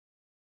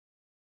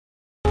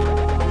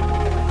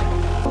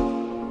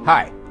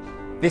Hi,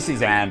 this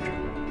is Andrew,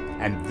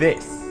 and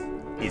this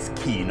is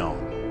Keen On,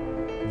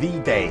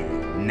 the daily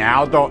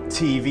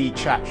now.tv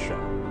chat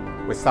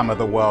show with some of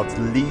the world's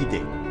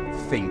leading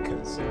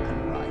thinkers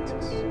and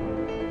writers.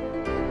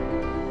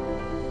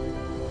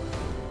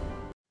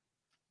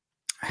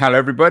 Hello,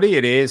 everybody.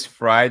 It is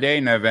Friday,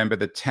 November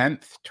the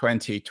 10th,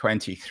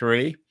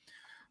 2023.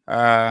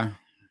 A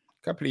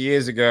couple of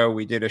years ago,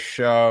 we did a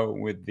show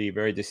with the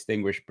very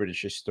distinguished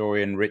British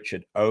historian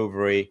Richard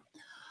Overy,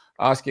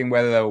 asking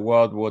whether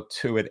World War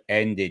II had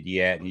ended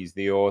yet. He's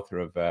the author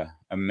of a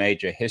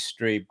major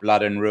history,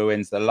 Blood and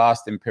Ruins, the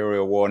last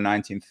Imperial War,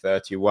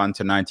 1931 to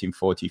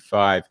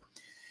 1945.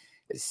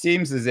 It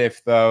seems as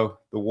if, though,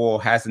 the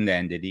war hasn't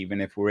ended,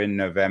 even if we're in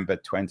November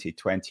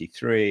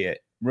 2023.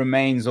 It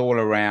remains all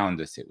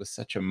around us. It was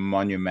such a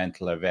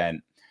monumental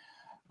event.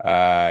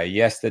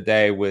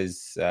 Yesterday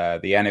was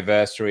the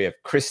anniversary of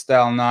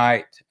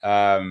Kristallnacht,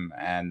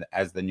 and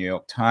as the New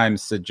York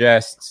Times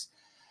suggests,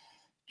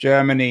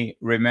 Germany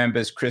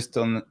remembers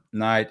Kristallnacht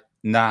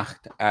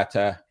at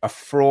a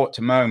fraught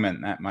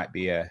moment. That might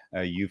be a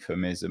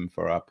euphemism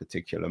for our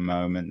particular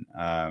moment.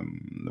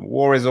 The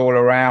war is all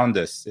around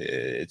us.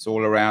 It's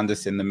all around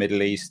us in the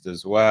Middle East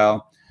as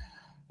well.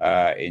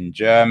 In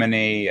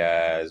Germany,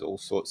 there's all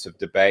sorts of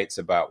debates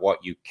about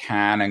what you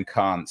can and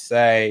can't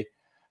say.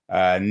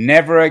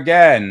 Never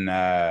again,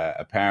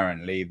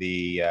 apparently,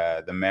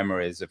 the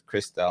memories of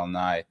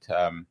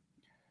Kristallnacht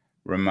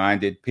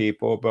reminded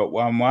people, but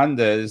one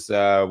wonders,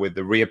 with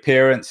the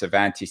reappearance of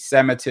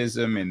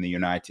anti-Semitism in the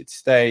United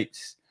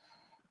States,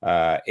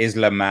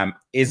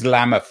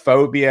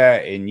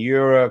 Islamophobia in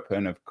Europe,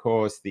 and of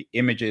course the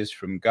images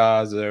from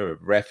Gaza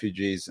of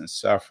refugees and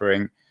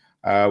suffering,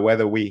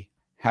 whether we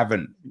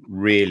haven't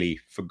really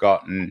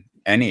forgotten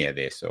any of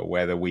this or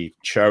whether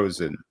we've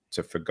chosen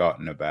to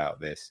forgotten about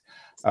this.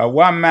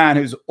 One man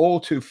who's all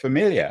too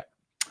familiar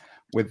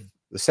with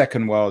the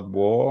Second World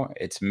War,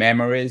 its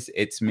memories,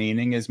 its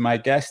meaning, is my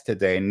guest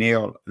today.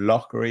 Neill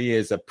Lochery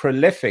is a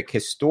prolific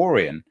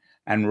historian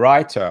and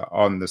writer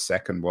on the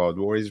Second World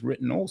War. He's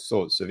written all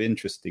sorts of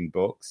interesting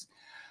books,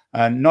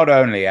 not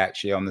only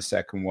actually on the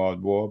Second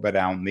World War, but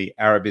on the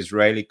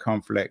Arab-Israeli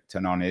conflict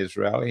and on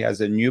Israel. He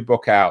has a new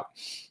book out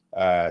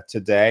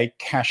today,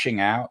 Cashing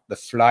Out, The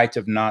Flight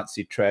of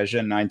Nazi Treasure,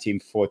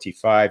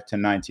 1945 to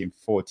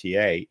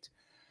 1948.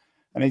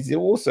 And he's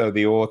also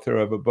the author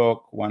of a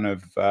book, one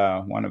of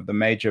the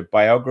major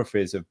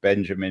biographies of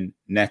Benjamin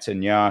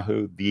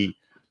Netanyahu, The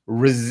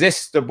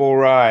Resistible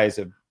Rise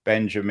of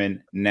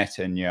Benjamin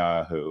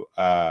Netanyahu,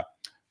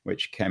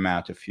 which came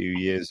out a few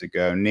years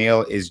ago.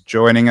 Neill is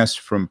joining us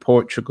from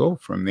Portugal,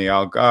 from the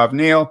Algarve.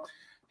 Neill,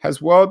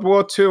 has World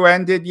War II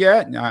ended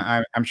yet?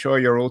 I'm sure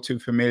you're all too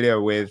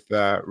familiar with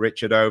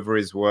Richard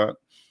Overy's work.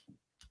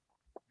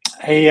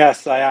 Hey,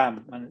 yes, I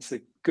am, and it's a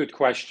good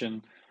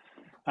question.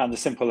 And the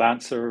simple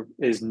answer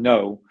is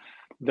no.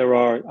 There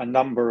are a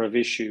number of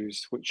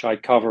issues which I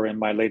cover in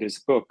my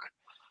latest book,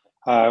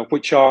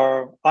 which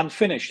are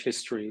unfinished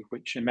history,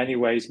 which in many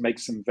ways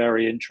makes them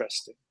very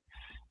interesting.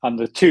 And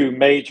the two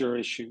major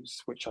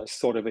issues which I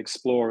sort of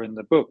explore in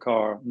the book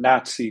are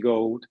Nazi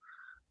gold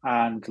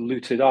and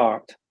looted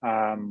art,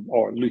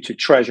 or looted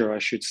treasure, I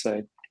should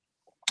say.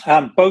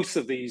 And both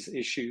of these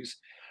issues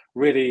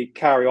really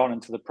carry on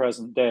into the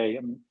present day.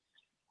 And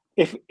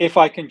if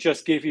I can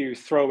just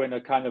throw in a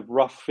kind of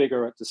rough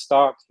figure at the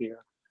start here,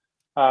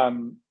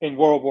 in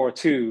World War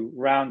II,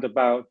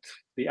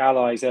 the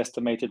Allies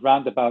estimated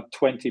round about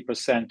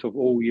 20% of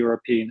all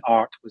European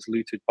art was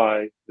looted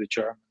by the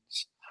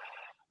Germans.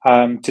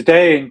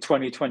 Today in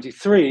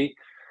 2023,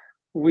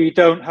 we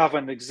don't have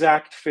an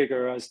exact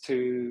figure as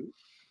to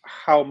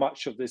how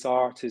much of this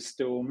art is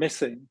still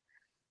missing,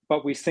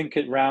 but we think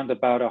it round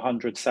about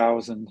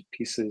 100,000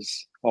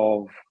 pieces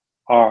of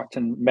art,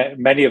 and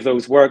many of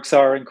those works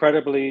are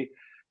incredibly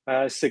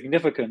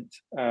significant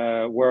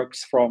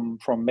works from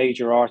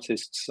major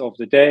artists of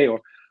the day,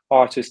 or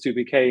artists who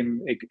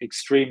became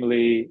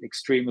extremely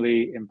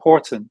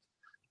important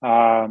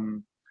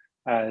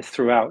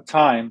throughout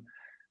time,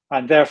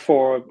 and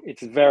therefore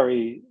it's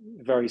very,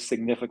 very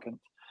significant.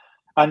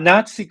 And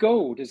Nazi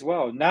gold as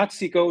well.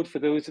 Nazi gold, for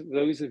those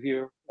of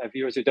your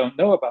viewers who don't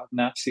know about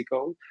Nazi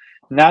gold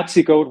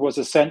was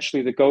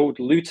essentially the gold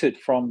looted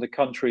from the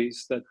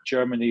countries that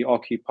Germany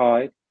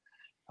occupied.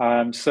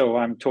 So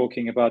I'm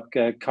talking about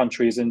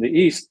countries in the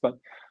East, but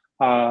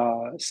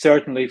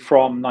certainly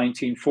from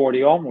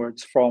 1940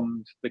 onwards,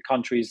 from the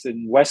countries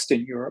in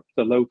Western Europe,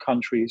 the Low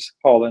Countries,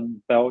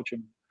 Holland,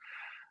 Belgium,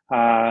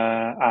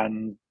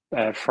 and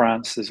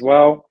France as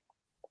well.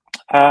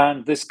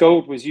 And this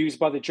gold was used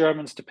by the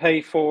Germans to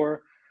pay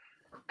for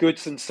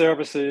goods and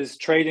services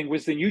trading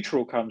with the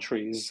neutral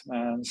countries,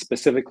 and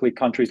specifically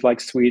countries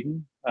like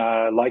Sweden,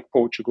 like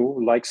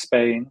Portugal, like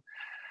Spain,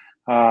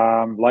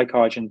 like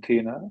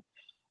Argentina.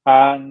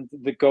 And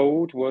the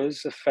gold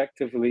was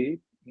effectively,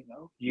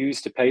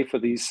 used to pay for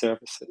these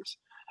services.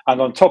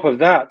 And on top of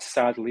that,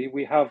 sadly,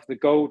 we have the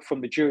gold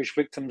from the Jewish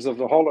victims of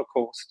the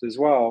Holocaust as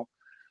well.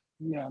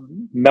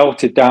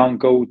 Melted down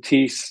gold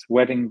teeth,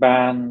 wedding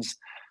bands,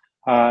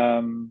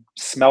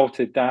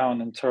 smelted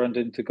down and turned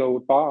into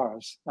gold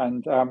bars.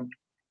 And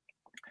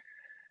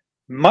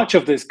much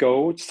of this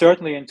gold,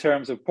 certainly in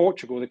terms of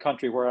Portugal, the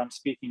country where I'm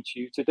speaking to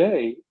you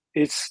today,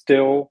 is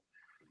still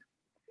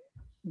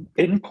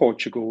in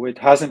Portugal. It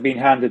hasn't been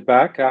handed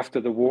back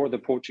after the war. The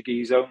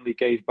Portuguese only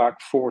gave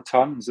back 4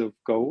 tons of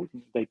gold.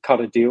 They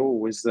cut a deal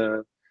with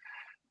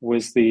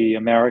the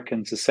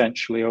Americans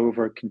essentially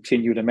over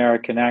continued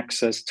American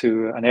access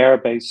to an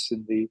airbase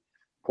in the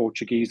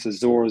Portuguese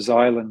Azores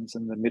Islands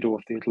in the middle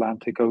of the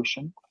Atlantic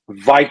Ocean,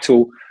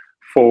 vital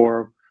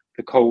for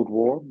the Cold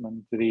War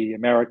and the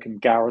American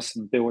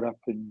garrison buildup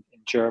in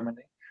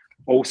Germany,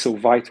 also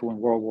vital in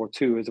World War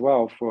II as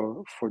well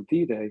for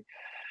D-Day.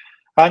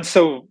 And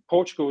so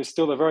Portugal is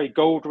still a very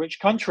gold-rich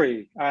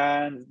country,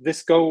 and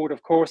this gold,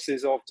 of course,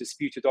 is of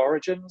disputed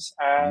origins.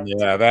 And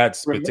yeah,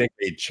 that's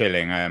particularly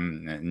chilling.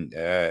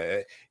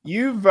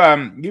 You've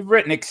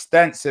written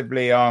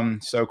extensively on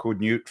so-called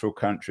neutral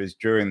countries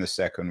during the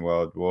Second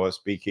World War.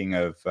 Speaking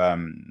of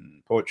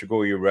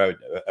Portugal, you wrote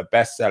a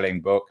best-selling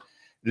book,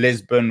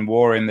 Lisbon: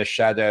 War in the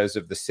Shadows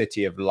of the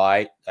City of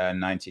Light,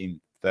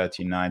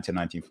 1939 to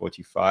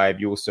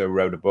 1945. You also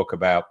wrote a book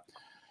about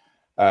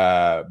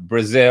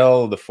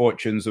Brazil, the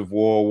fortunes of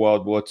war,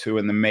 World War II,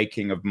 and the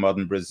making of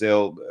modern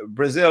Brazil.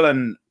 Brazil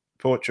and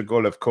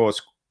Portugal, of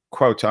course,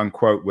 quote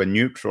unquote, were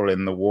neutral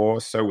in the war.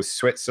 So was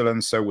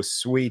Switzerland, so was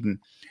Sweden.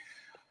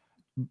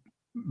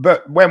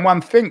 But when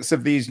one thinks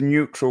of these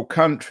neutral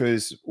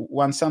countries,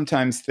 one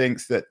sometimes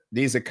thinks that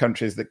these are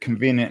countries that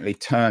conveniently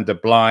turned a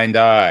blind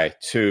eye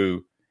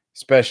to,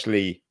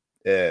 especially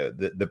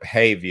the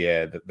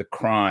behavior, the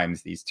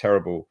crimes, these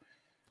terrible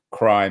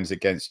crimes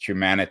against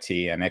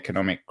humanity and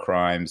economic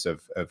crimes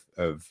of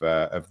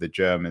the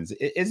Germans.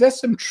 Is there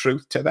some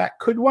truth to that?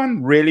 Could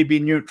one really be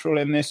neutral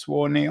in this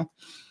war, Neill?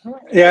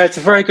 Yeah, it's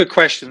a very good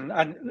question,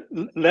 and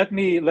let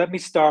me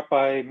start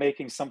by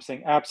making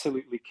something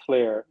absolutely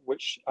clear,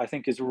 which I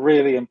think is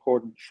really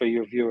important for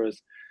your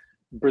viewers.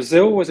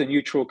 Brazil was a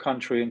neutral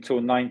country until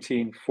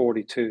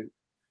 1942.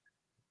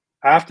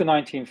 After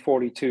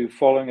 1942,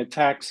 following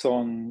attacks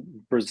on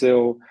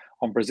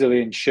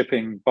Brazilian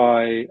shipping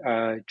by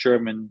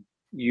German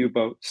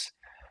U-boats,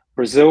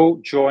 Brazil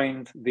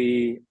joined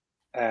the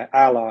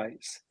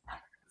Allies.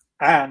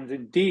 And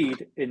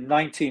indeed, in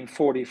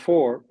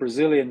 1944,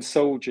 Brazilian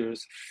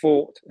soldiers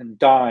fought and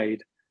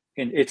died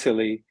in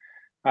Italy,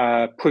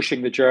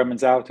 pushing the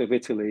Germans out of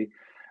Italy.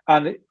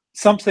 And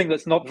something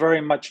that's not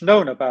very much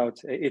known about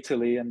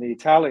Italy and the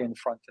Italian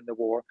front in the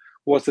war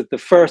was that the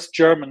first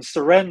German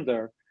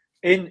surrender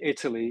in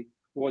Italy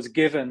was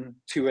given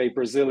to a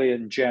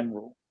Brazilian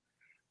general.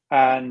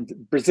 And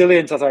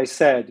Brazilians, as I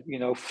said,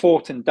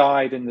 fought and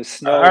died in the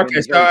snow. Okay,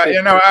 so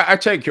I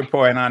take your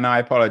point, and I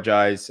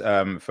apologize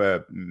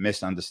for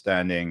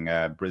misunderstanding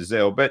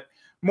Brazil. But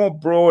more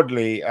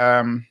broadly,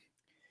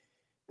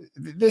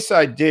 this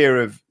idea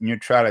of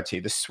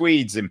neutrality, the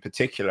Swedes in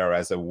particular,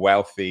 as a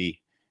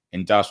wealthy,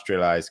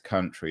 industrialized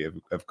country,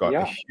 have got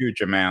a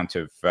huge amount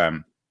of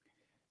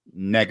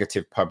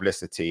negative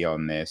publicity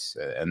on this,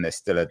 and there's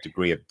still a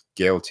degree of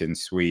guilt in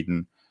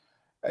Sweden.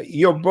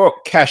 Your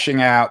book,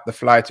 Cashing Out: The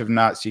Flight of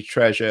Nazi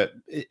Treasure,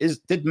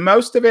 did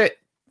most of it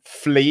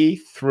flee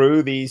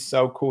through these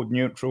so-called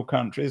neutral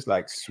countries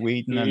like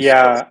Sweden and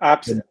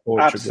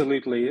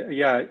absolutely.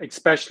 Yeah,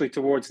 especially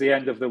towards the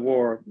end of the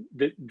war.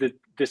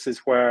 This is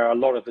where a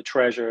lot of the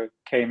treasure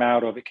came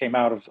out of. It came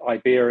out of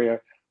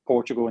Iberia,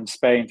 Portugal, and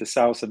Spain to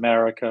South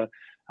America,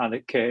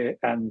 and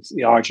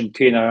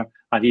Argentina,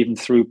 and even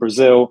through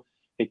Brazil.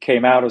 It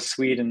came out of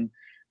Sweden.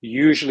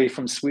 Usually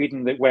from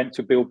Sweden, that went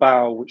to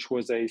Bilbao, which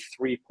was a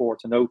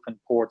 3-port, an open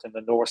port in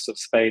the north of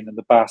Spain in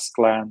the Basque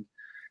land.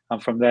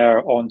 And from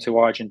there on to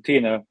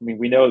Argentina. I mean,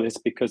 we know this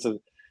because of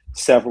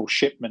several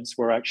shipments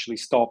were actually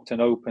stopped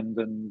and opened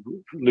and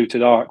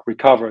looted art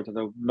recovered,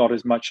 although not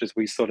as much as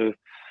we sort of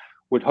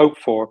would hope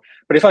for.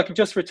 But if I can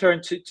just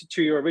return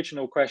to your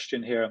original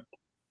question here,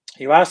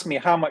 you asked me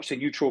how much the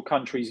neutral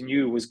countries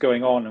knew was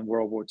going on in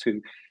World War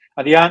II.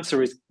 And the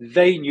answer is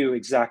they knew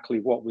exactly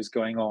what was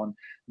going on.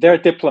 Their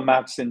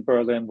diplomats in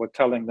Berlin were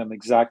telling them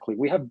exactly.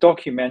 We have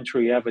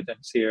documentary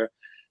evidence here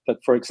that,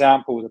 for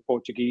example, the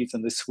Portuguese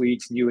and the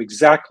Swedes knew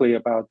exactly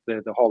about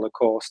the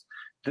Holocaust.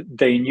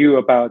 They knew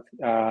about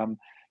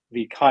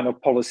the kind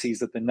of policies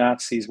that the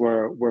Nazis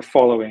were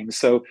following.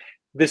 So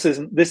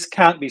this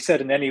can't be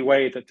said in any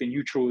way that the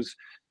neutrals,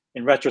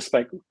 in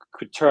retrospect,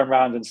 could turn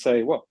around and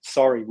say, well,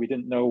 sorry, we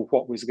didn't know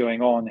what was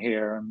going on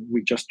here, and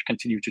we just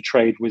continued to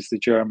trade with the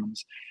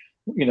Germans.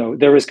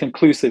 There is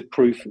conclusive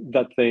proof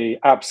that they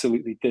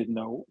absolutely did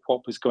know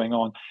what was going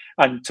on.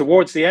 And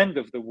towards the end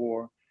of the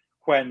war,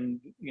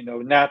 when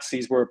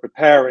Nazis were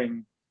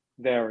preparing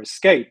their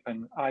escape,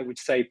 and I would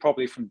say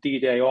probably from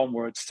D-Day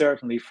onwards,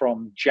 certainly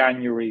from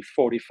January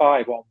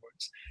 45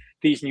 onwards,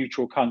 these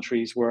neutral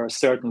countries were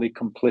certainly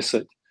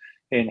complicit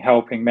in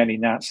helping many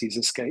Nazis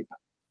escape.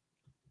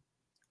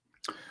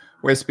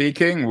 We're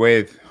speaking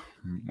with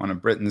one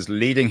of Britain's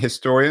leading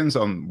historians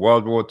on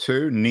World War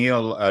II,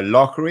 Neill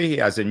Lochery. He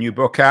has a new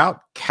book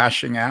out,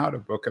 Cashing Out, a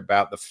book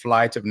about the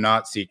flight of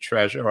Nazi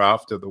treasure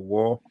after the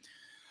war.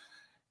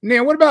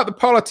 Neill, what about the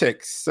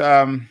politics?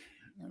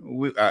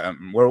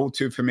 We're all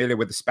too familiar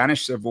with the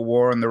Spanish Civil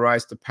War and the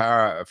rise to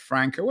power of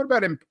Franco. What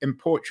about in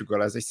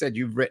Portugal? As I said,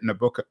 you've written a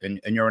book and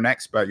you're an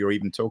expert. You're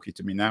even talking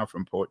to me now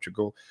from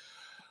Portugal.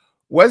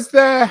 Was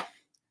there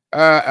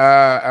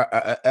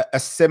a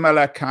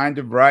similar kind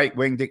of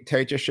right-wing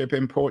dictatorship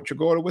in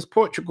Portugal, or was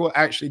Portugal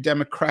actually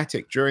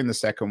democratic during the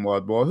Second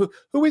World War?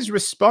 Who is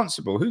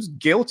responsible? Who's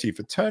guilty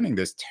for turning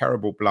this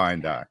terrible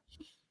blind eye?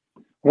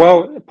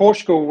 Well,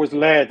 Portugal was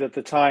led at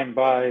the time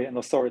by an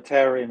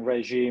authoritarian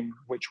regime,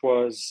 which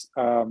was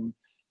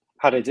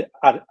had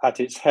at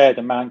its head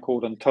a man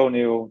called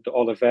Antonio de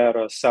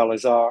Oliveira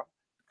Salazar.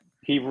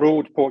 He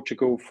ruled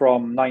Portugal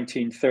from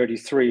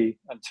 1933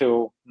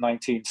 until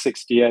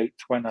 1968,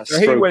 when a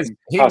stroke.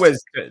 He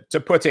was,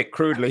 to put it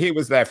crudely, he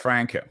was their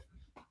Franco.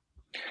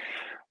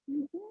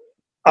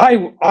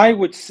 I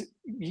would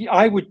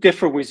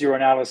differ with your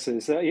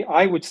analysis.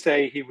 I would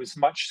say he was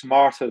much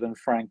smarter than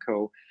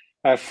Franco.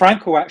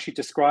 Franco actually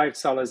described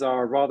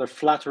Salazar rather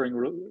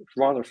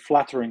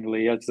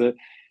flatteringly as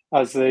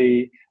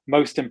the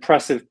most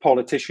impressive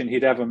politician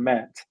he'd ever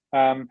met.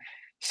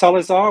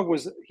 Salazar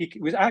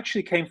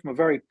actually came from a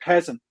very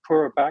peasant,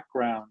 poor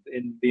background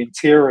in the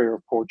interior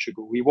of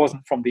Portugal. He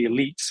wasn't from the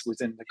elites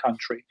within the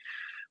country,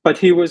 but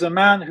he was a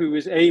man who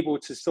was able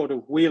to sort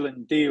of wheel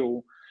and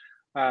deal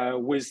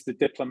with the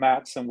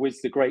diplomats and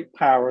with the great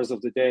powers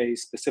of the day,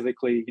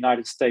 specifically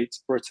United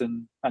States,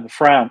 Britain, and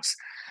France.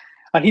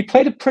 And he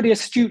played a pretty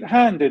astute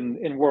hand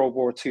in World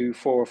War II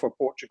for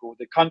Portugal.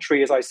 The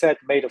country, as I said,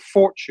 made a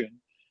fortune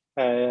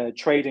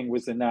trading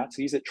with the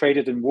Nazis. It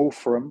traded in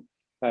wolfram,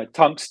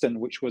 tungsten,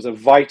 which was a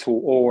vital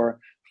ore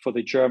for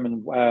the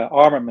German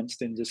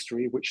armaments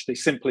industry, which they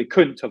simply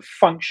couldn't have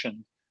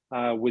functioned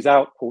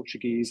without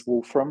Portuguese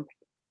wolfram.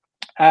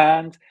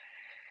 And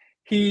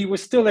he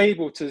was still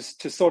able to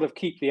sort of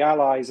keep the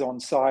Allies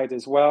on side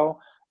as well.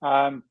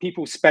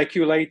 People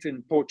speculate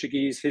in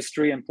Portuguese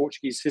history, and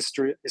Portuguese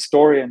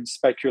historians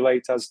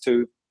speculate as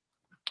to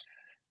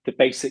the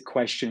basic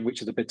question,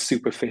 which is a bit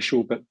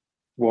superficial, but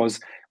was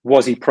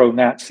he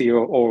pro-Nazi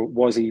or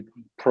was he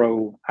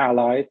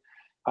pro-Allied?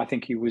 I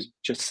think he was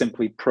just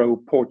simply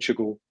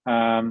pro-Portugal,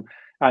 and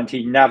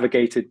he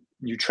navigated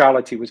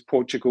neutrality with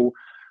Portugal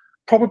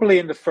probably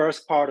in the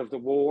first part of the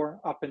war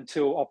up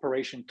until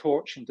Operation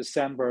Torch in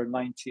December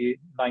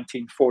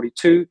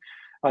 1942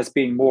 as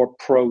being more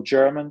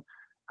pro-German.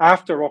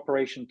 After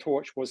Operation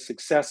Torch was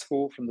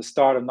successful from the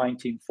start of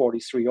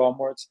 1943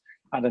 onwards,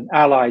 and an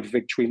Allied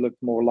victory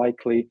looked more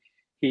likely,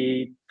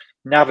 he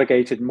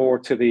navigated more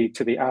to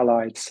the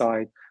Allied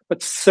side.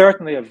 But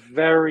certainly a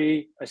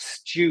very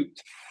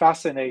astute,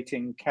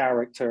 fascinating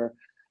character,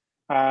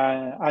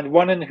 and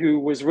one who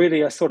was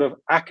really a sort of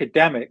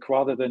academic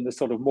rather than the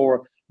sort of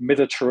more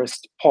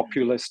militarist,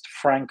 populist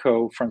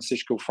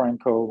Francisco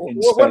Franco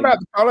in Spain. What about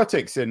the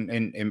politics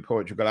in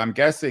Portugal? I'm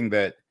guessing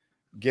that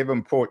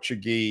given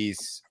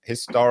Portuguese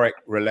historic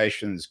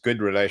relations, good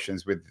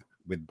relations with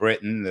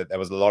Britain, that there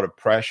was a lot of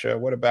pressure.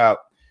 What about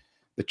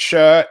the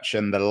church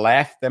and the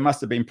left? There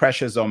must have been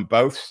pressures on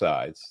both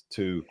sides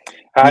to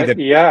either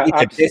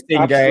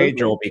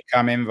disengage or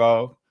become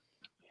involved.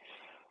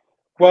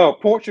 Well,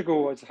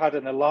 Portugal has had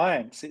an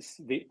alliance. It's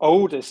the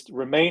oldest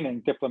remaining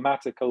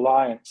diplomatic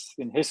alliance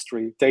in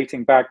history,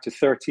 dating back to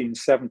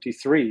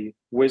 1373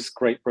 with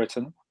Great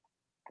Britain.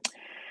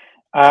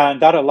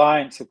 And that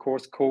alliance, of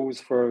course,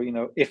 calls for,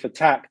 if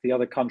attacked, the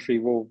other country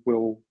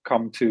will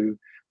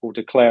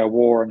declare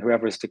war, and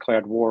whoever has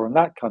declared war on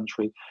that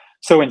country.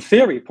 So in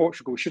theory,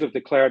 Portugal should have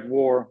declared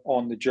war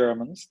on the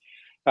Germans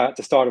at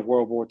the start of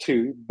World War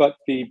II, but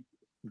the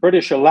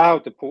British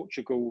allowed the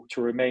Portugal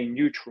to remain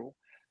neutral,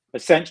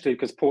 essentially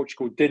because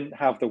Portugal didn't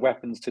have the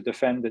weapons to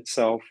defend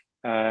itself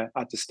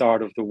at the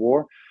start of the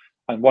war.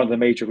 And one of the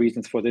major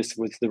reasons for this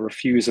was the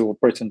refusal of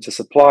Britain to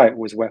supply it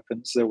with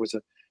weapons. There was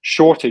a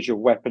shortage of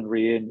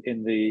weaponry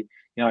in the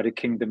United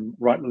Kingdom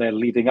right there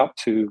leading up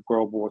to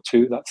World War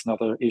II. That's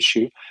another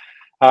issue.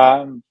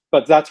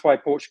 But that's why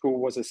Portugal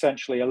was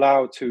essentially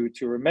allowed to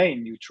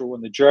remain neutral,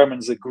 and the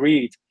Germans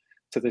agreed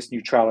to this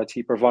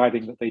neutrality,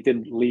 providing that they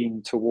didn't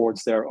lean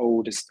towards their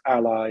oldest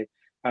ally,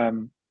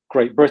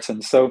 Great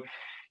Britain. So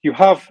you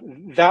have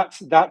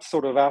that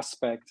sort of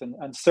aspect,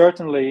 and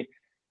certainly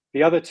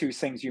the other two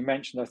things you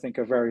mentioned, I think,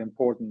 are very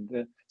important.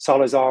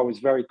 Salazar was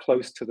very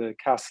close to the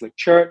Catholic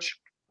Church.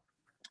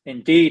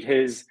 Indeed,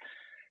 his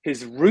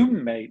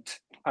roommate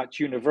at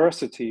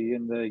university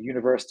in the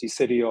university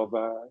city of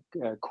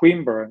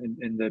Coimbra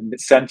in the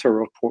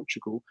center of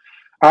Portugal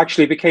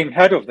actually became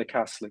head of the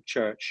Catholic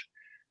Church.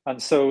 And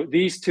so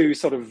these two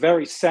sort of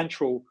very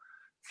central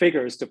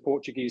figures to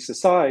Portuguese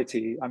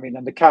society,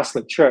 and the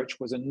Catholic Church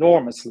was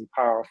enormously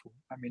powerful.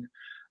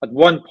 At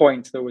one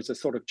point, there was a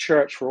sort of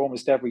church for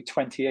almost every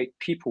 28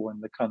 people in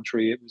the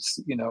country.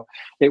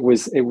 It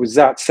was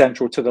that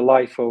central to the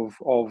life of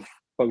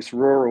both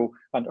rural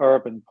and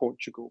urban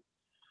Portugal.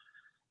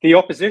 The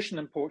opposition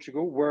in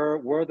Portugal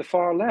were the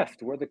far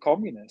left, were the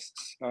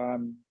communists,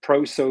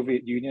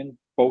 pro-Soviet Union,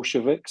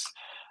 Bolsheviks.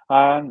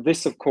 And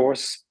this, of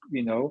course,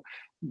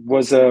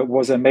 was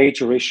a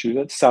major issue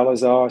that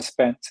Salazar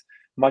spent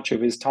much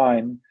of his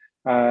time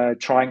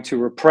trying to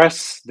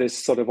repress this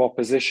sort of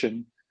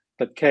opposition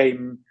that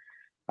came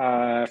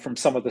from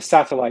some of the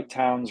satellite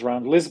towns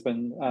around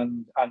Lisbon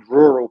and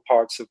rural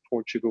parts of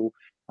Portugal,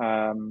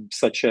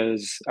 such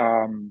as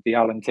the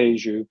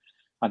Alentejo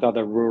and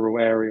other rural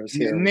areas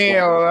here.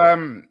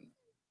 Neill,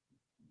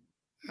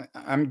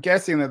 I'm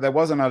guessing that there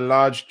wasn't a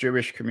large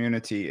Jewish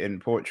community in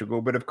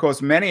Portugal, but of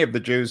course, many of the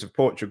Jews of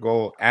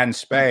Portugal and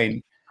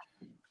Spain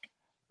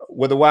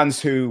were the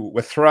ones who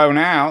were thrown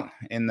out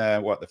in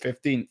the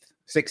 15th,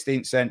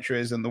 16th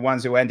centuries, and the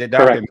ones who ended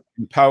up in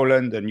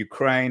Poland and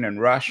Ukraine and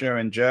Russia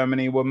and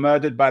Germany were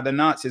murdered by the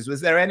Nazis.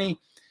 Was there any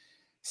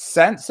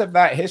sense of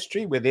that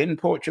history within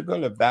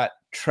Portugal, of that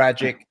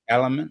tragic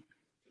element?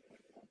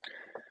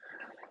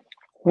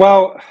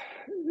 Well,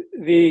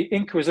 the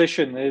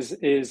Inquisition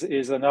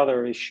is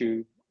another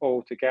issue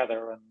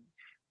altogether, and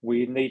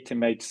we need to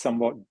make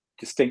somewhat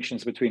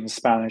distinctions between the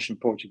Spanish and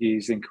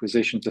Portuguese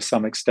Inquisition to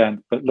some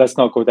extent. But let's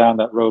not go down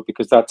that road,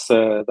 because that's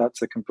a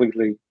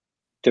completely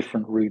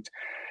different route.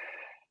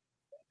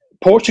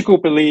 Portugal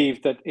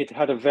believed that it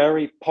had a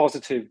very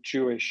positive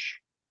Jewish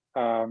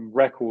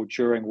record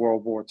during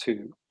World War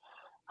II.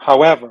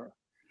 However,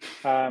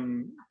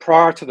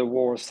 prior to the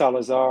war,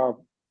 Salazar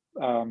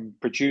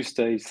produced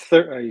a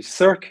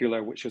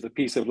circular, which was a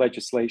piece of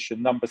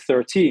legislation, number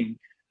 13,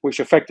 which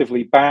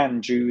effectively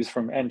banned Jews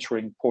from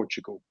entering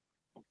Portugal.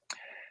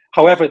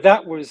 However,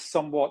 that was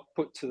somewhat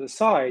put to the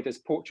side as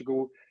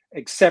Portugal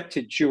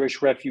accepted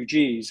Jewish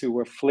refugees who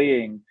were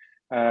fleeing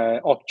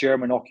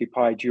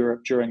German-occupied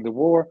Europe during the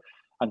war,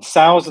 and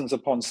thousands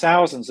upon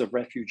thousands of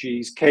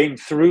refugees came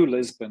through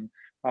Lisbon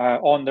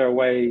on their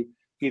way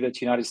either to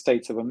the United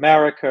States of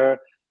America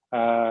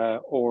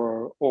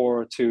or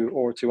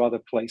to other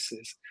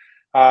places.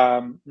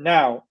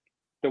 Now,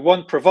 the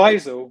one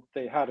proviso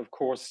they had, of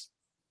course,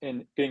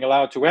 in being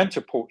allowed to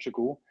enter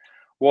Portugal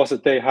was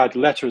that they had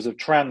letters of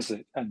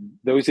transit. And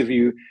those of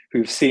you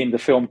who've seen the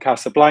film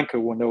Casablanca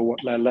will know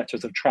what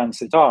letters of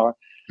transit are.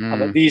 And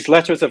that these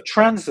letters of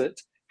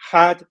transit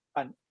had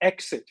an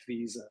exit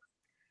visa,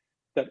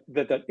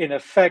 that in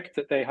effect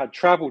that they had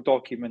travel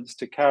documents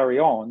to carry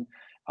on,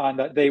 and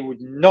that they would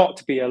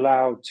not be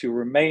allowed to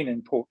remain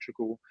in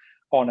Portugal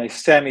on a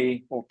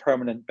semi or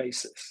permanent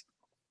basis.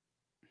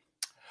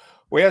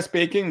 We are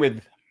speaking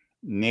with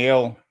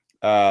Neill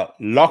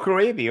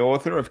Lochery, the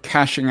author of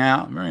Cashing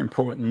Out, a very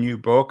important new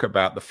book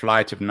about the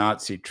flight of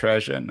Nazi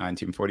treasure,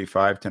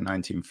 1945 to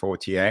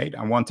 1948.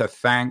 I want to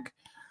thank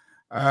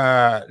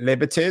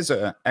Liberties,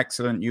 an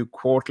excellent new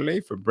quarterly,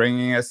 for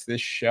bringing us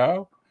this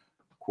show.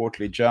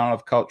 Quarterly Journal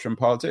of Culture and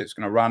Politics. It's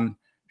going to run a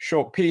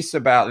short piece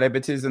about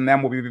Liberties, and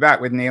then we'll be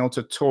back with Neill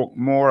to talk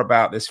more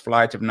about this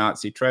flight of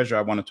Nazi treasure.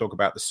 I want to talk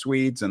about the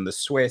Swedes and the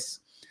Swiss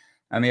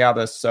and the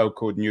other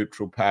so-called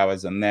neutral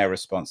powers and their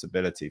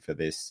responsibility for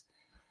this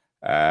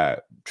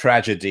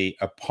tragedy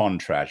upon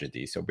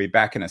tragedy. So we'll be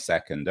back in a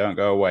second. Don't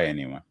go away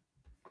anywhere.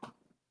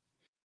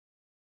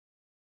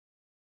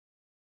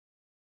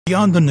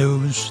 Beyond the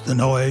news, the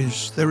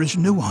noise, there is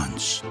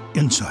nuance,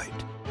 insight.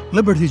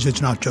 Liberties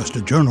is not just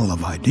a journal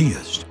of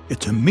ideas.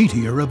 It's a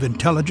meteor of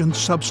intelligent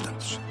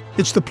substance.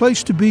 It's the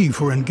place to be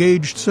for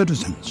engaged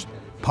citizens.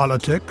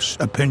 Politics,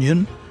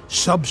 opinion,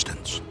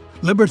 substance.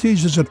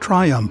 Liberties is a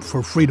triumph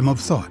for freedom of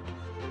thought.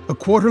 A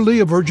quarterly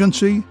of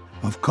urgency,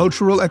 of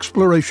cultural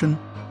exploration,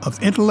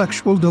 of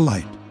intellectual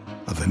delight,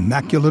 of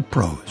immaculate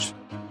prose.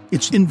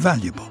 It's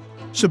invaluable.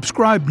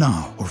 Subscribe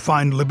now or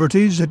find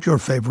Liberties at your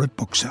favorite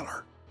bookseller.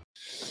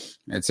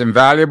 It's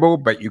invaluable,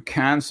 but you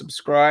can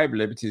subscribe,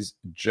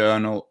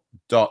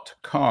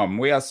 libertiesjournal.com.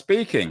 We are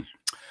speaking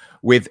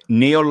with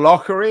Neill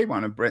Lochery,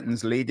 one of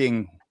Britain's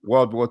leading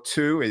World War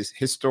II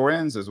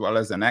historians, as well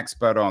as an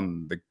expert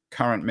on the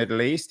current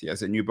Middle East. He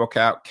has a new book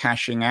out,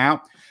 Cashing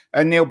Out.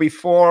 And Neill,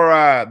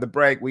 before the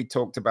break, we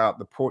talked about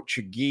the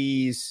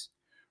Portuguese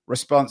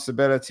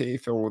responsibility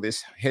for all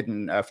this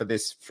hidden, for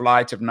this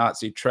flight of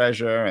Nazi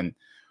treasure, and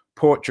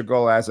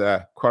Portugal as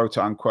a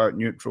quote-unquote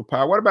neutral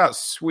power. What about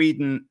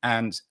Sweden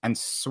and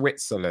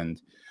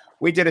Switzerland?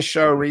 We did a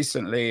show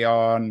recently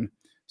on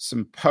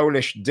some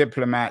Polish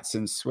diplomats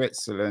in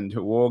Switzerland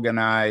who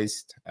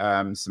organized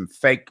some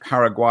fake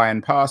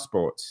Paraguayan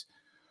passports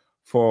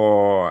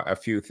for a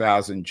few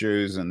thousand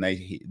Jews, and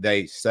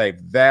they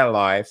saved their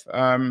life.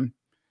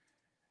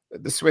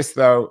 The Swiss,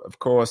 though, of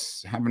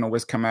course, haven't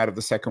always come out of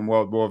the Second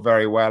World War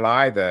very well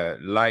either,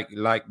 like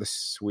the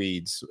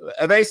Swedes.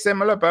 Are they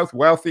similar? Both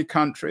wealthy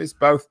countries,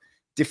 both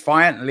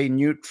defiantly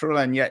neutral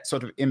and yet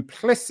sort of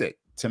implicit,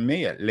 to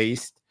me at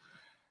least,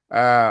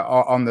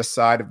 on the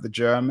side of the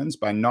Germans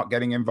by not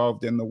getting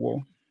involved in the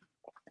war?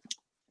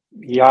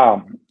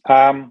 Yeah.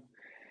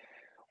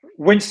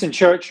 Winston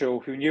Churchill,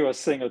 who knew a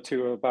thing or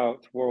two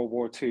about World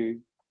War II,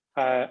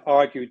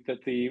 argued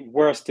that the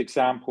worst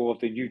example of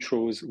the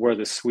neutrals were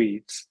the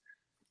Swedes.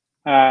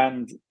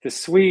 And the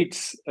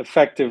Swedes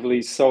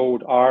effectively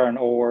sold iron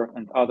ore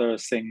and other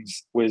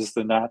things with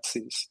the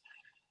Nazis.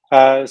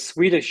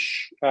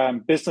 Swedish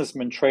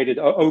businessmen traded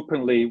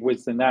openly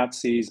with the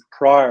Nazis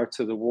prior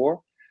to the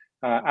war.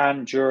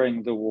 and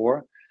during the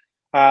war.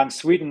 And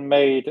Sweden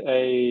made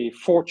a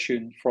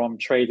fortune from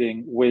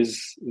trading with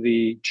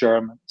the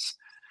Germans.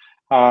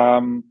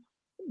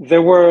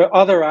 There were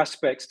other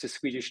aspects to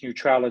Swedish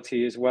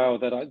neutrality as well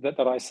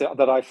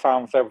that I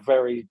found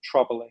very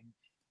troubling.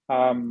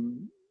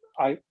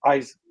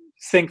 I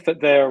think that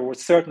there were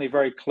certainly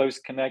very close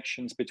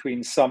connections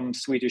between some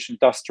Swedish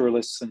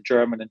industrialists and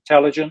German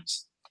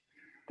intelligence.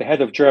 The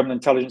head of German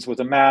intelligence was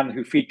a man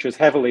who features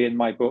heavily in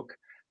my book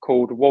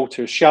called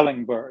Walter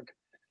Schellenberg.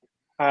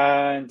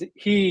 And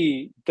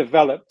he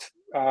developed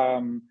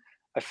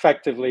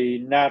effectively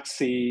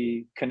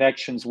Nazi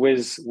connections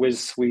with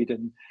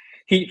Sweden.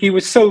 He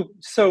was so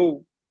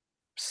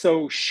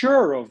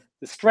sure of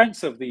the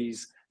strengths of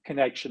these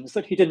connections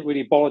that he didn't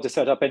really bother to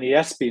set up any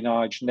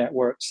espionage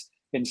networks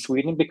in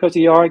Sweden, because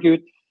he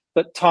argued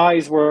that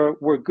ties were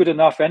good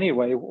enough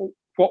anyway.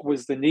 What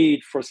was the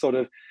need for sort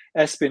of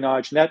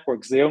espionage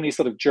networks? The only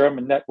sort of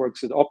German networks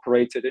that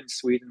operated in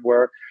Sweden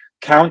were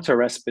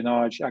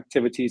counter-espionage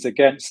activities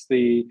against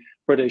the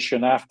British,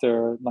 and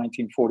after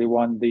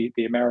 1941,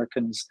 the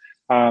Americans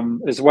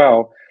as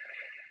well.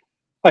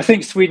 I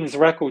think Sweden's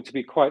record, to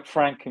be quite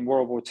frank, in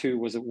World War II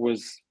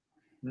was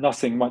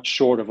nothing much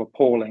short of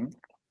appalling.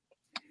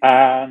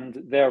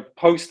 And their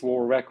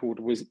post-war record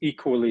was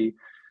equally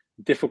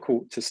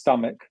difficult to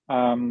stomach.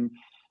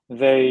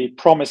 They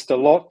promised a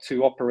lot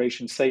to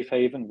Operation Safe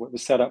Haven, what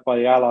was set up by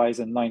the Allies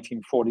in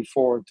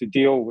 1944 to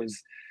deal with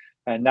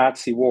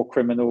Nazi war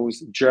criminals,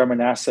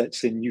 German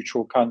assets in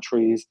neutral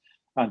countries,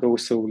 and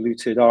also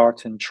looted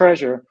art and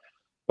treasure.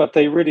 But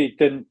they really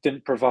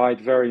didn't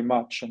provide very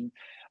much. And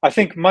I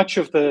think much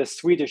of the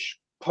Swedish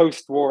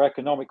post-war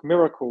economic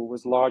miracle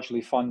was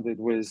largely funded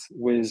with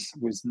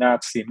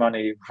Nazi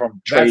money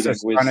from trading.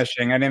 That's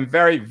astonishing, and in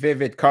very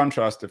vivid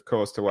contrast, of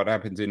course, to what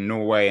happens in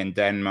Norway and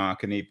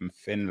Denmark and even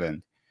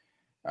Finland.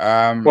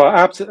 Well,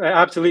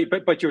 absolutely,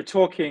 but you're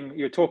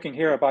talking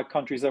here about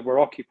countries that were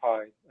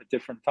occupied at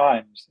different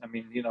times. I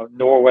mean,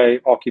 Norway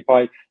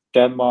occupied,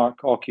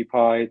 Denmark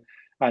occupied,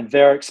 and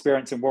their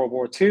experience in World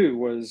War II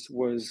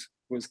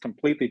was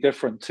completely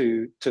different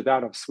to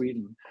that of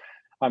Sweden.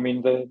 I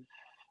mean, the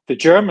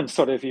Germans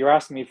if you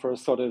ask me for a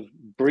sort of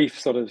brief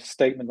sort of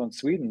statement on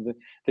Sweden,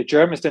 the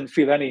Germans didn't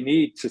feel any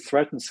need to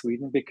threaten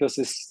Sweden because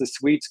the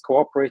Swedes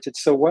cooperated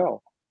so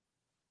well.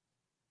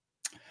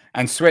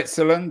 And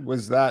Switzerland,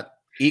 was that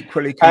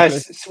equally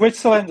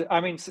Switzerland? I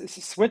mean,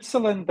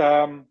 Switzerland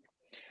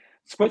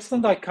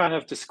I kind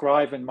of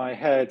describe in my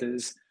head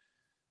as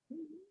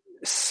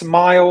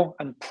smile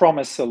and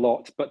promise a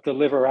lot, but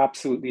deliver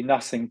absolutely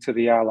nothing to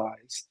the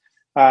Allies.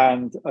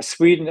 And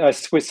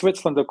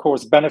Switzerland, of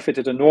course,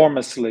 benefited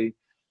enormously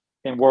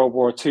in World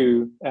War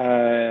II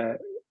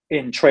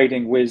in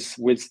trading with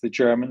the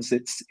Germans.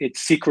 Its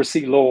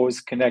secrecy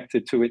laws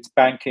connected to its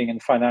banking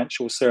and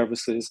financial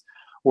services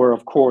were,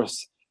 of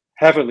course,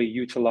 heavily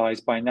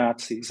utilized by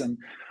Nazis. And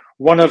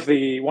one of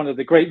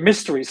the great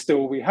mysteries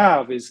still we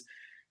have is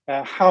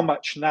how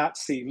much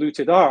Nazi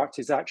looted art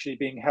is actually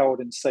being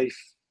held in safe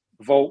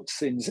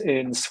vaults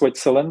in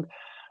Switzerland.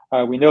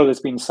 We know there's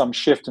been some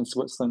shift in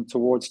Switzerland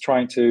towards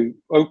trying to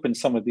open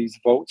some of these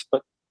vaults,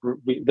 but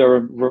there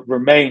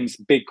remains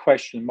big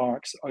question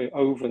marks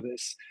over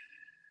this.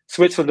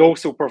 Switzerland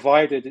also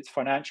provided its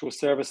financial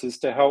services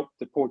to help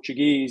the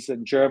Portuguese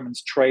and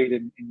Germans trade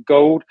in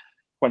gold.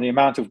 When the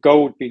amount of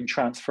gold being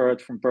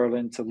transferred from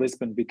Berlin to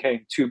Lisbon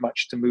became too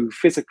much to move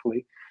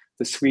physically,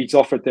 the Swedes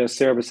offered their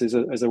services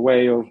as a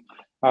way of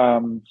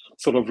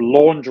sort of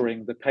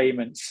laundering the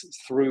payments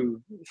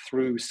through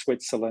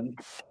Switzerland.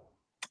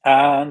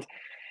 And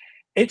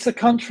it's a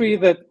country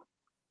that,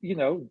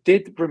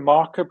 did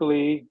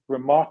remarkably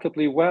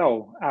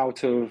well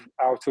out of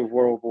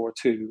World War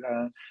II.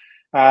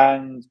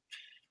 And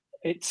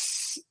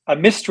it's a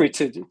mystery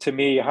to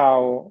me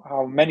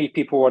how many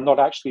people are not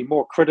actually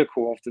more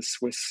critical of the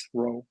Swiss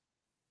role.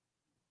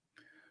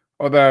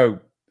 Although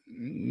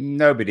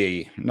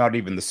nobody, not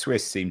even the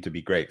Swiss, seem to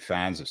be great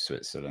fans of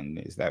Switzerland.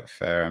 Is that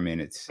fair? I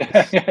mean, it's...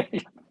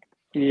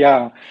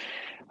 Yeah.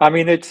 I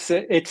mean, it's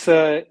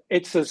a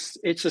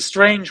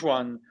strange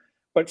one,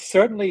 but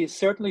certainly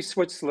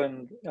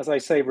Switzerland, as I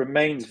say,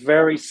 remains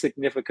very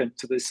significant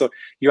to this. So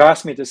you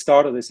asked me at the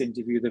start of this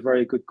interview the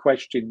very good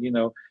question,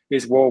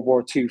 is World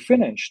War II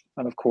finished?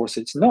 And of course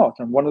it's not.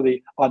 And one of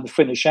the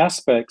unfinished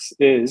aspects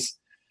is,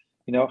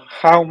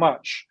 how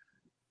much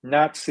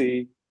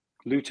Nazi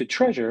looted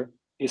treasure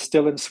is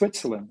still in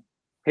Switzerland,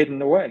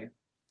 hidden away.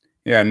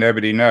 Yeah,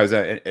 nobody knows.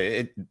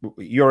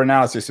 Your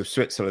analysis of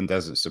Switzerland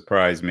doesn't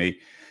surprise me.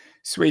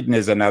 Sweden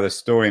is another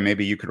story.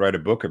 Maybe you could write a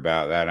book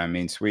about that. I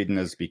mean, Sweden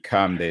has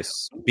become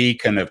this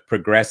beacon of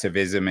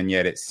progressivism, and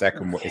yet its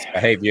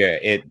behavior,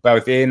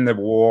 both in the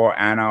war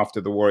and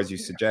after the war, as you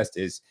suggest,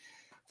 is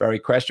very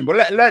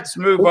questionable. Let's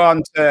move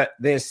on to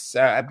this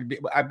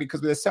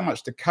because there's so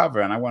much to cover,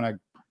 and I want to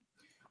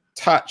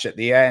touch at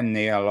the end,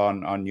 Neill,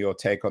 on your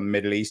take on the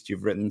Middle East.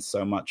 You've written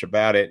so much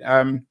about it.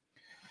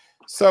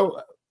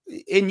 So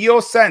in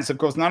your sense, of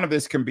course, none of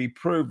this can be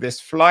proved, this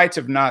flight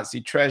of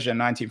Nazi treasure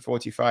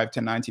 1945 to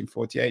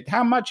 1948,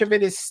 how much of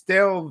it is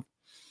still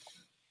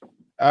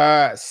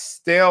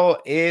still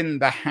in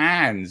the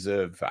hands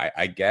of,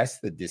 I guess,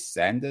 the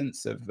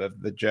descendants of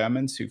the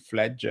Germans who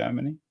fled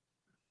Germany?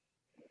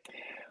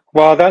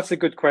 Well, that's a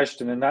good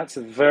question, and that's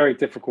a very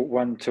difficult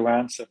one to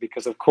answer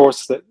because, of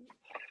course,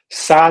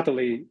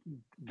 sadly,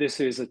 this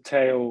is a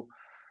tale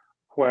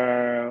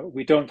where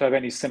we don't have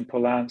any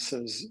simple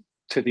answers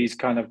to these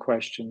kind of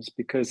questions,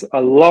 because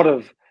a lot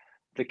of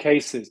the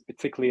cases,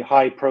 particularly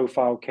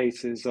high-profile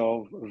cases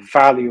of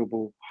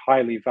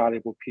highly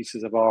valuable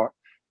pieces of art,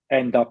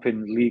 end up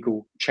in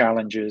legal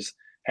challenges,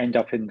 end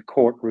up in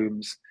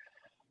courtrooms.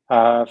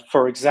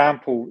 For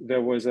example,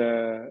 there was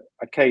a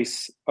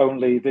case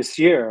only this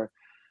year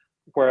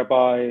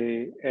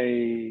whereby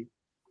a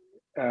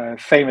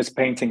famous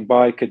painting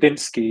by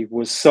Kandinsky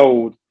was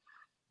sold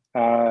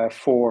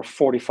for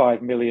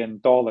 $45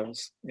 million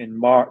in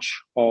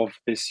March of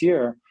this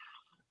year.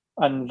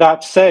 And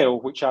that sale,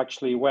 which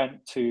actually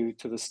went to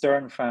the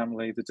Stern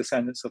family, the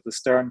descendants of the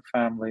Stern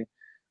family,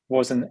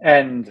 was an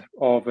end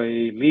of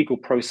a legal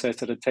process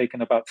that had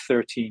taken about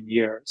 13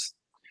 years,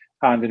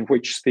 and in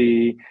which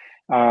the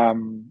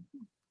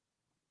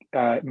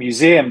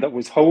museum that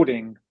was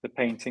holding the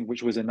painting,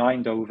 which was in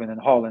Eindhoven in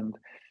Holland,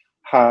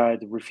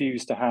 had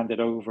refused to hand it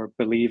over,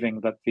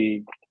 believing that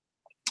the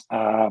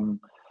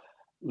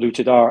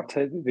looted art,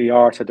 the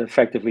art had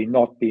effectively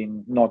not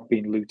been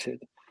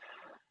looted.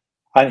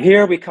 And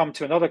here we come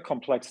to another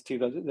complexity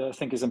that I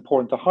think is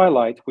important to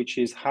highlight, which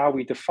is how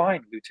we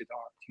define looted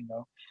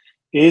art.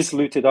 Is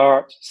looted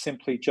art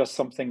simply just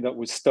something that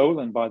was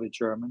stolen by the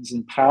Germans,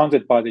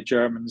 impounded by the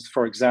Germans?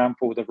 For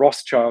example, the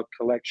Rothschild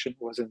collection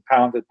was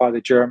impounded by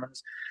the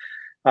Germans.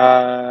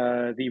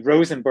 The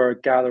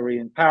Rosenberg Gallery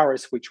in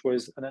Paris, which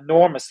was an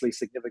enormously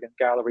significant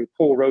gallery.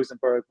 Paul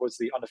Rosenberg was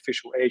the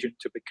unofficial agent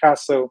to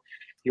Picasso.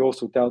 He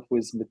also dealt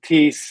with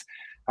Matisse.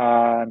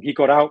 He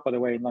got out, by the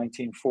way, in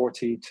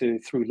 1940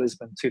 through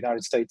Lisbon to the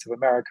United States of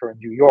America and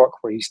New York,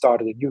 where he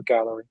started a new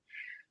gallery.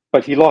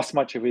 But he lost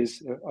much of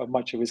his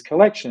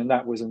collection, and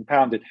that was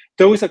impounded.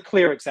 Those are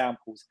clear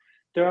examples.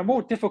 There are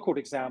more difficult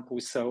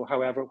examples,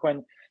 however,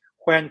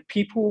 when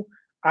people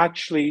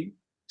actually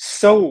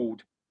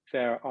sold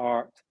their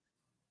art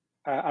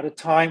at a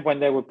time when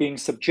they were being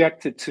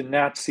subjected to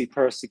Nazi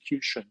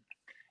persecution,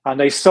 and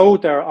they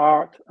sold their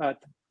art at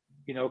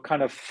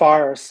kind of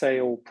fire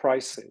sale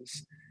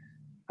prices.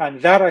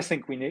 And that, I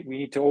think, we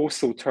need to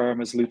also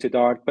term as looted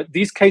art. But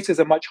these cases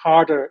are much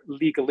harder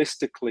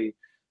legalistically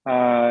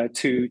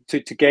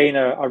to gain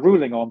a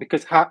ruling on,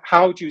 because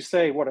how do you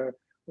say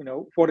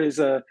what is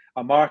a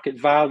market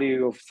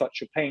value of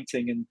such a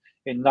painting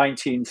in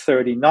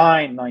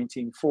 1939,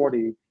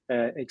 1940,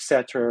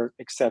 etc.,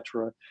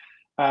 etc.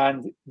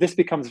 And this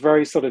becomes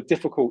very sort of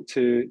difficult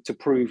to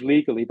prove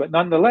legally. But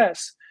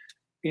nonetheless,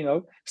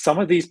 some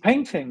of these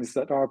paintings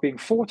that are being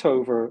fought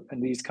over in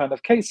these kind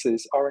of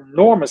cases are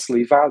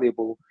enormously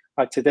valuable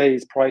at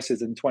today's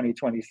prices in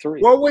 2023.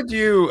 What would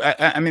you,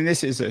 I mean,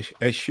 this is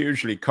a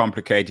hugely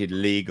complicated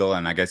legal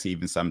and I guess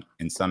even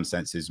in some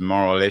senses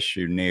moral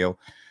issue, Neill.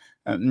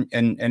 And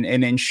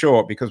in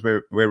short, because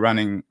we're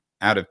running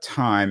out of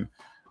time,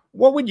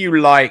 what would you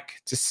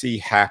like to see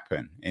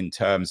happen in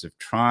terms of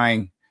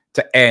trying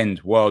to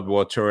end World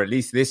War II, or at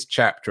least this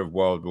chapter of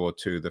World War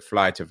II, the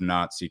flight of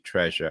Nazi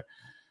treasure?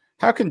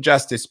 How can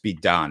justice be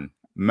done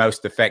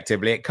most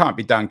effectively? It can't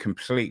be done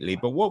completely,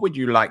 but what would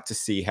you like to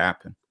see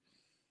happen?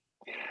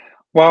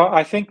 Well,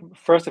 I think,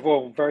 first of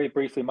all, very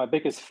briefly, my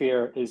biggest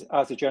fear is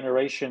as a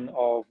generation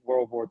of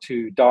World War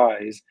II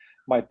dies,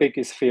 my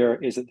biggest fear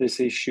is that this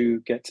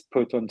issue gets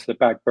put onto the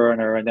back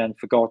burner and then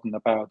forgotten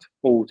about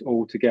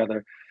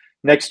altogether.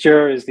 Next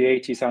year is the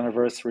 80th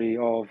anniversary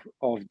of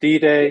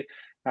D-Day,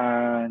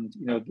 and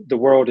the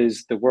world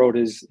is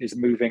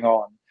moving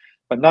on.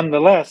 But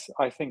nonetheless,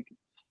 I think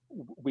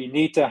we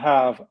need to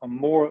have a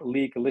more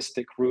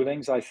legalistic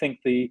rulings. I think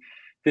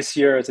this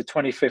year is the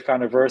 25th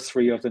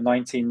anniversary of the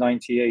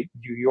 1998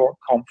 New York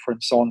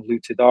Conference on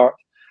Looted Art,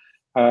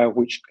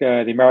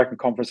 the American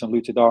Conference on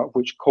Looted Art,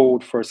 which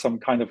called for some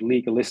kind of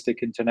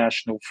legalistic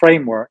international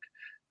framework.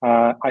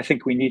 I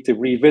think we need to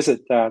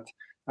revisit that,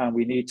 and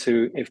we need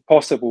to, if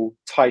possible,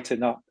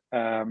 tighten up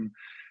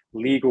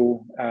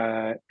legal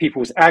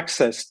people's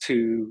access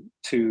to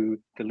the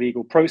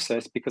legal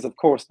process, because of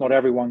course not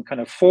everyone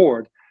can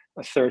afford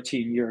a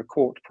 13-year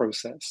court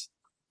process.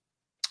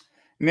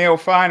 Neill,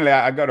 finally,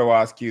 I got to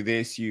ask you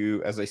this.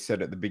 You, as I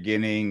said at the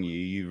beginning,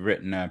 you've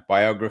written a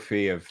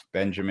biography of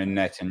Benjamin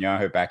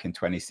Netanyahu back in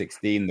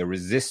 2016, The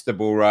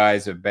Resistible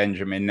Rise of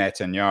Benjamin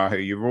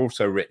Netanyahu. You've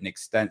also written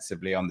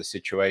extensively on the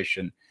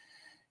situation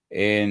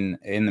in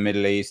the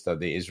Middle East, or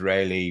the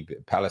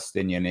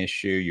Israeli-Palestinian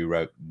issue. You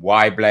wrote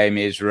Why Blame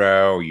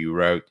Israel? You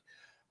wrote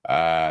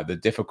The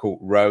Difficult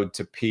Road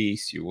to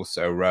Peace. You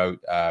also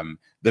wrote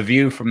The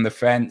View from the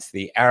Fence,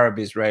 the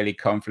Arab-Israeli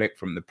conflict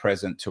from the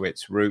present to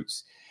its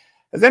roots.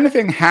 Has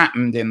anything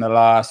happened in the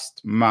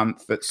last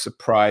month that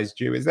surprised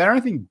you? Is there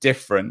anything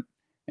different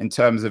in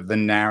terms of the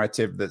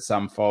narrative that's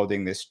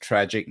unfolding, this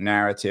tragic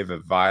narrative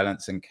of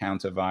violence and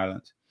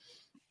counter-violence?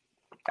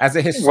 As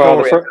a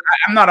historian,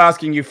 I'm not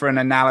asking you for an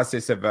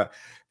analysis of a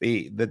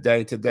the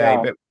day to day.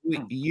 But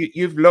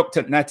you've looked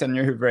at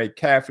Netanyahu very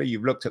carefully.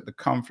 You've looked at the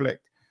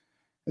conflict.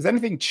 Has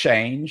anything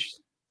changed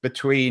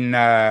between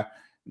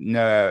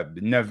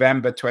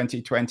November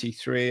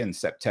 2023 and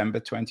September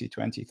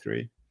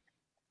 2023?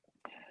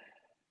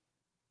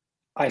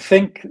 I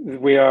think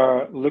we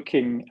are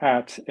looking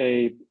at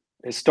a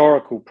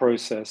historical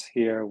process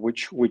here,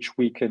 which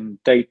we can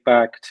date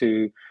back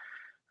to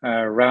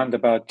around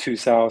about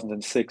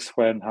 2006,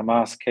 when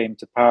Hamas came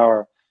to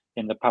power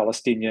in the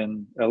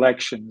Palestinian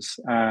elections,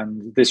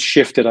 and this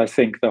shifted, I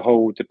think, the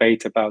whole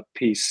debate about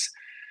peace.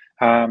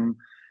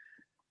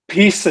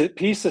 Peace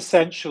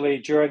essentially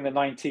during the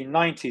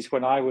 1990s,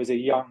 when I was a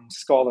young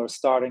scholar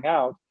starting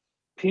out,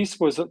 peace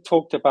was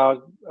talked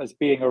about as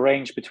being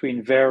arranged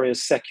between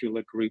various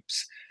secular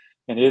groups.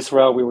 In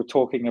Israel, we were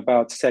talking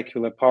about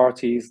secular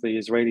parties, the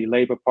Israeli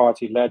Labour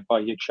Party led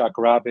by Yitzhak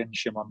Rabin,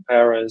 Shimon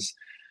Peres,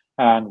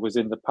 and was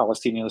in the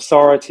Palestinian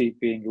Authority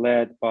being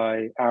led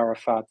by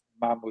Arafat,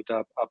 Mahmoud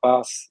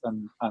Abbas,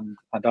 and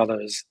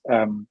others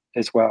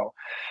as well.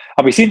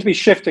 And we seem to be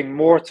shifting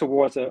more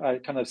towards a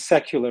kind of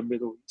secular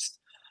Middle East.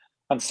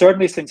 And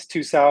certainly since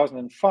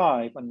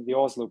 2005, and the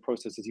Oslo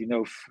process, as you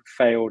know,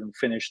 failed and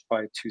finished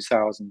by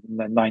 2000, and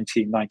then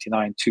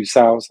 1999,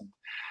 2000.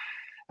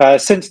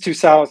 Since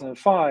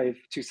 2005,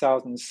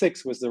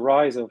 2006 was the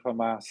rise of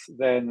Hamas,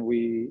 then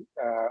we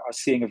are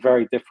seeing a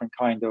very different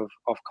kind of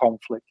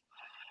conflict.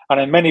 And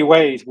in many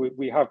ways,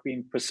 we have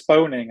been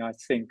postponing, I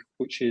think,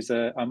 which is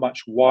a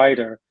much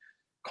wider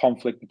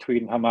conflict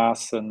between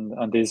Hamas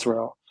and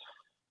Israel.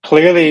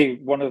 Clearly,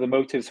 one of the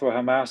motives for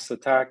Hamas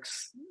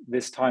attacks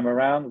this time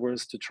around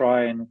was to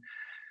try and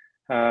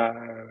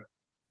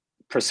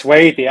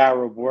persuade the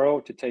Arab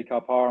world to take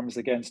up arms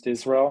against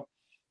Israel.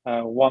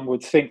 One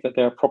would think that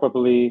they're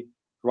probably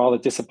rather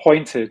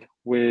disappointed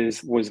with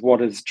what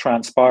has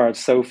transpired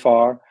so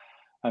far.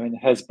 I mean,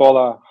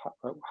 Hezbollah,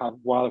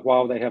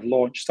 while they have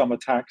launched some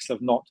attacks,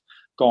 have not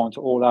gone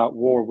to all-out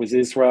war with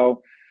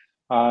Israel,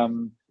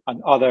 and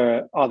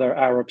other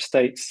Arab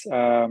states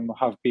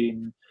have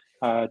been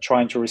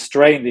trying to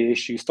restrain the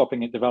issue,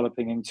 stopping it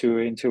developing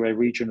into a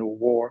regional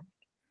war.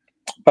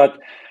 But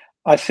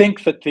I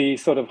think that the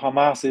sort of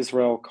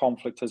Hamas-Israel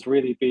conflict has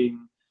really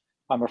been,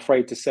 I'm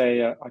afraid to say,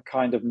 a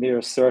kind of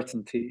near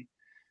certainty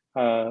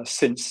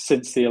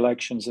since the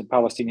elections, the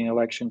Palestinian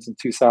elections in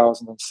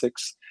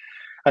 2006.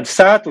 And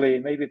sadly,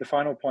 maybe the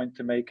final point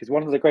to make is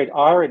one of the great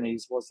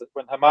ironies was that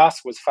when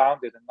Hamas was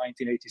founded in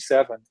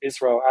 1987,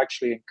 Israel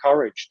actually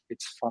encouraged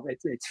its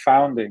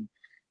founding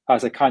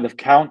as a kind of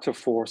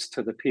counterforce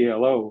to the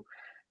PLO.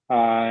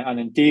 And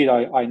indeed,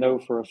 I know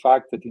for a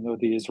fact that,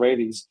 the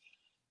Israelis,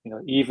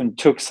 even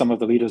took some of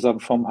the leaders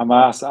from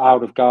Hamas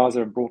out of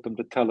Gaza and brought them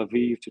to Tel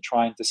Aviv to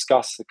try and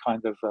discuss a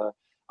kind of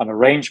an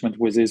arrangement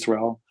with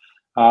Israel.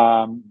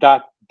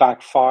 That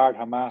backfired.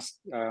 Hamas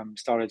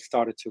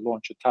started to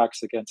launch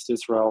attacks against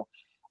Israel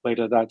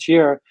later that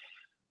year.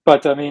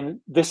 But I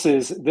mean, this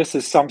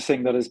is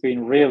something that has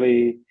been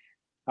really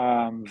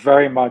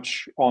very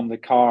much on the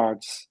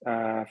cards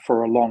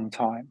for a long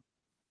time.